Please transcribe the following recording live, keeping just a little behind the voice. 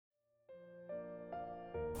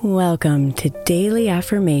Welcome to Daily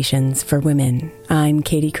Affirmations for Women. I'm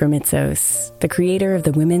Katie Kremitzos, the creator of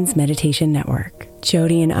the Women's Meditation Network.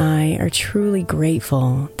 Jody and I are truly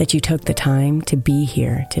grateful that you took the time to be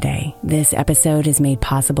here today. This episode is made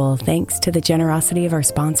possible thanks to the generosity of our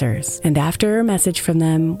sponsors. And after a message from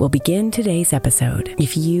them, we'll begin today's episode.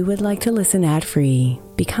 If you would like to listen ad-free,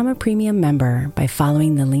 become a premium member by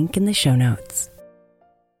following the link in the show notes.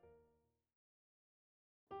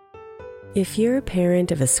 If you're a parent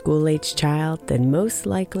of a school-aged child, then most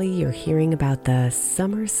likely you're hearing about the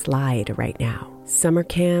summer slide right now. Summer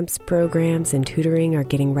camps, programs, and tutoring are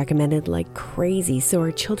getting recommended like crazy so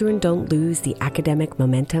our children don't lose the academic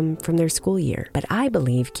momentum from their school year. But I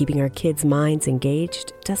believe keeping our kids' minds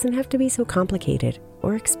engaged doesn't have to be so complicated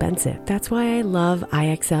or expensive. That's why I love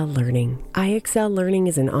IXL Learning. IXL Learning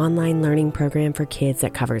is an online learning program for kids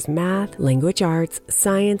that covers math, language arts,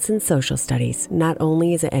 science, and social studies. Not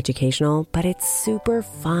only is it educational, but it's super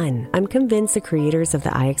fun. I'm convinced the creators of the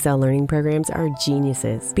IXL Learning programs are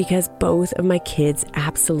geniuses because both of my kids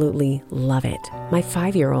absolutely love it. My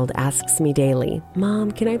 5-year-old asks me daily,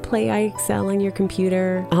 "Mom, can I play IXL on your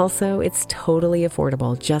computer?" Also, it's totally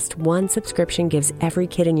affordable. Just one subscription gives every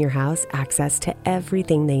kid in your house access to everything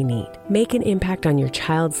they need. Make an impact on your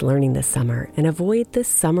child's learning this summer and avoid the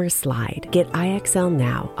summer slide. Get IXL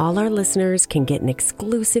now. All our listeners can get an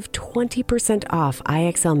exclusive 20% off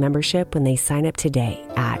IXL membership when they sign up today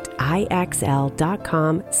at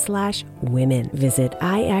IXL.com/women. Visit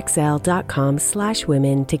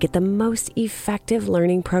IXL.com/women to get the most effective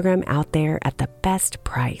learning program out there at the best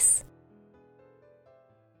price.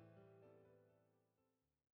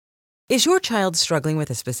 Is your child struggling with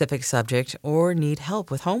a specific subject or need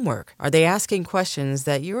help with homework? Are they asking questions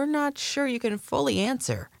that you're not sure you can fully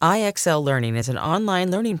answer? IXL Learning is an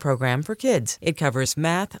online learning program for kids. It covers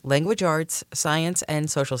math, language arts, science,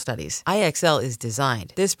 and social studies. IXL is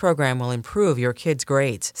designed. This program will improve your kids'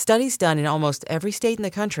 grades. Studies done in almost every state in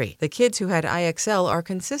the country. The kids who had IXL are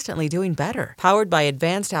consistently doing better. Powered by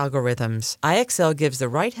advanced algorithms, IXL gives the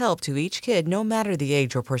right help to each kid no matter the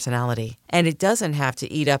age or personality. And it doesn't have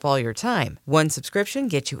to eat up all your time. One subscription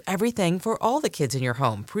gets you everything for all the kids in your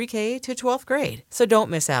home, pre-K to 12th grade. So don't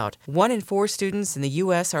miss out. 1 in 4 students in the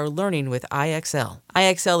U.S. are learning with IXL.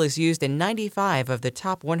 IXL is used in 95 of the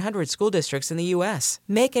top 100 school districts in the U.S.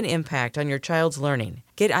 Make an impact on your child's learning.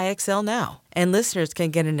 Get IXL now. And listeners can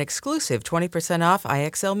get an exclusive 20% off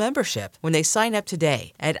IXL membership when they sign up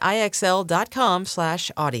today at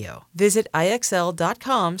IXL.com/audio. Visit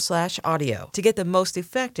IXL.com/audio to get the most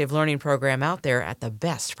effective learning program out there at the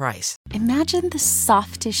best price. Imagine the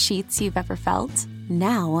softest sheets you've ever felt.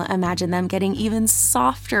 Now imagine them getting even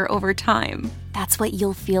softer over time. That's what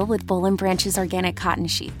you'll feel with Boll & Branch's organic cotton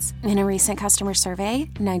sheets. In a recent customer survey,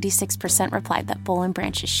 96% replied that Boll &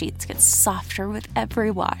 Branch's sheets get softer with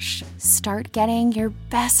every wash. Start getting your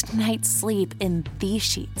best night's sleep in these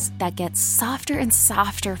sheets that get softer and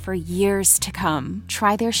softer for years to come.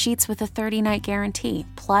 Try their sheets with a 30-night guarantee,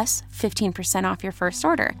 plus 15% off your first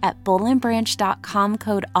order at bollandbranch.com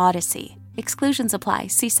code Odyssey. Exclusions apply.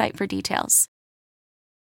 See site for details.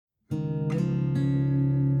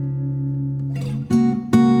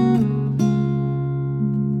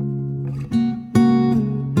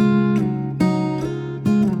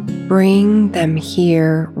 Bring them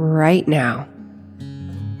here right now,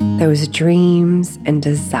 those dreams and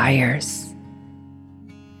desires.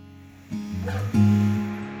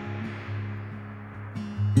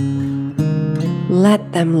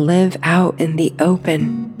 Let them live out in the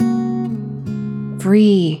open,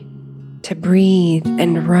 free to breathe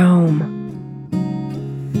and roam.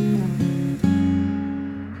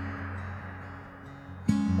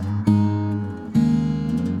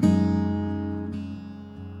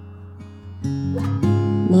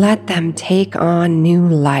 Let them take on new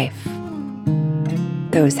life,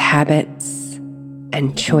 those habits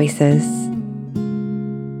and choices.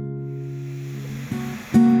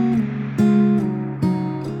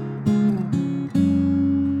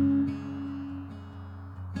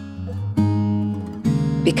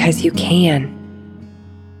 Because you can,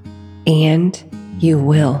 and you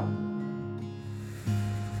will.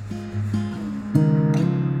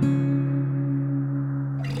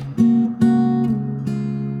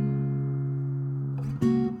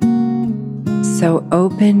 So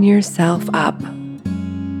open yourself up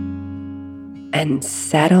and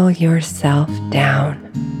settle yourself down.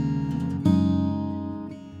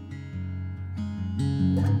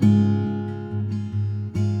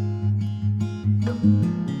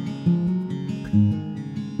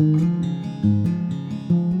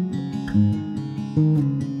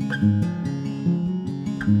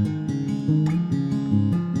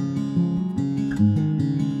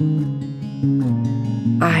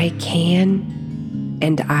 I can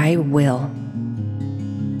and I will.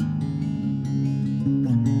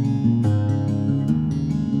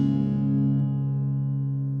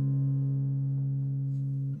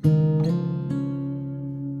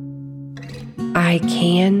 I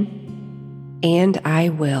can and I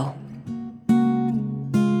will.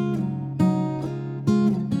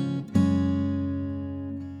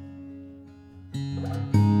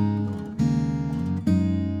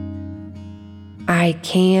 I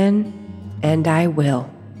can and I will.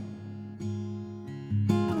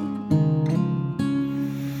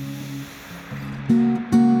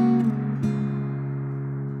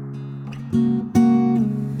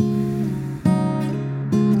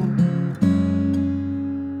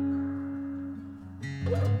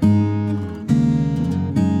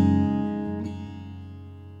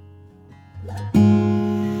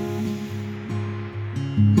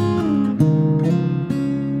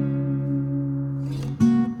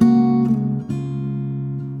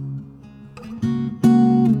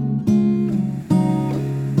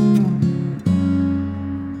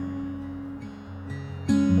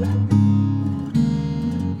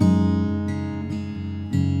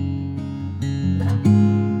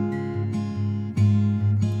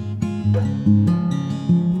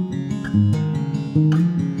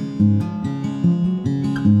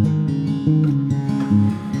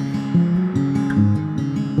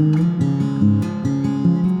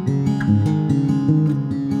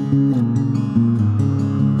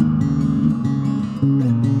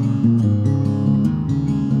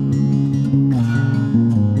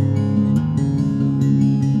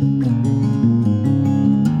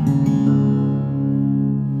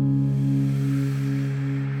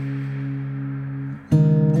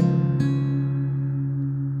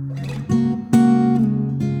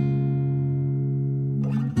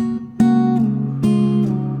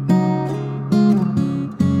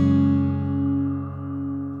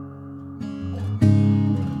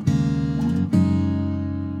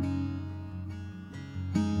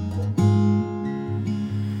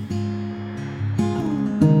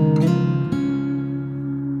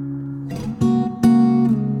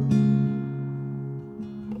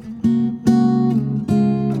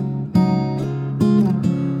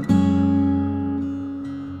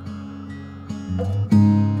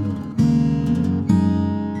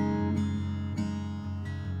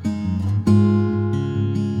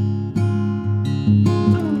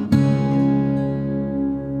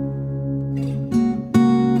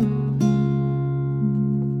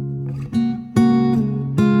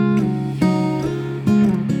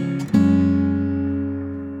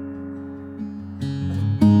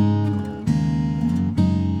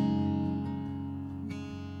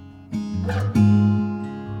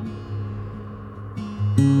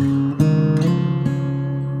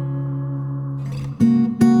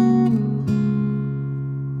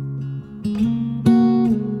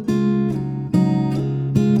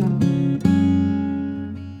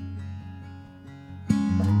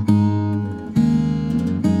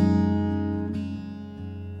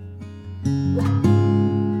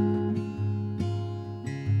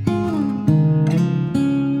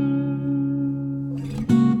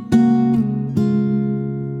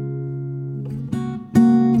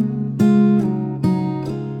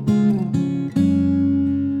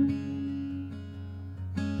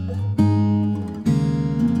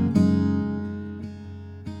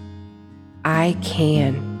 I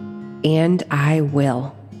can and I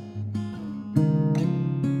will.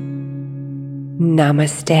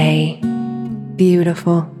 Namaste,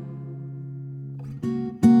 beautiful.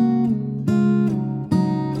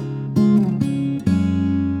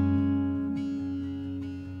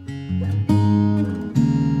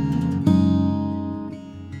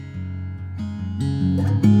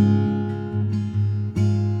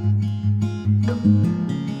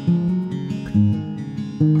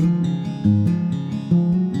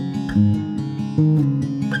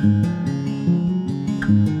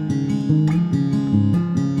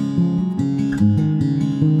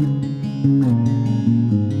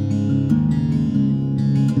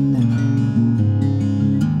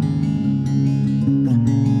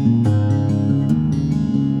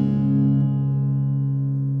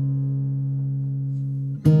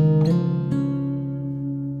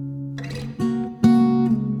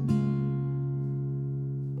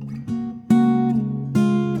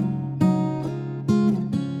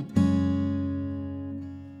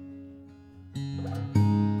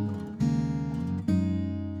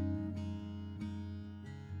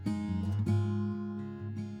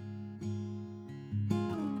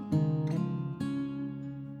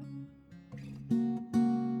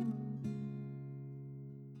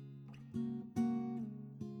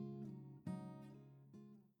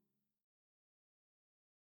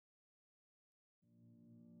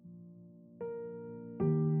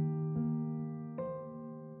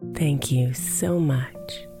 Thank you so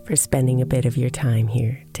much for spending a bit of your time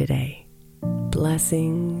here today.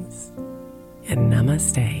 Blessings and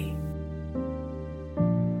namaste.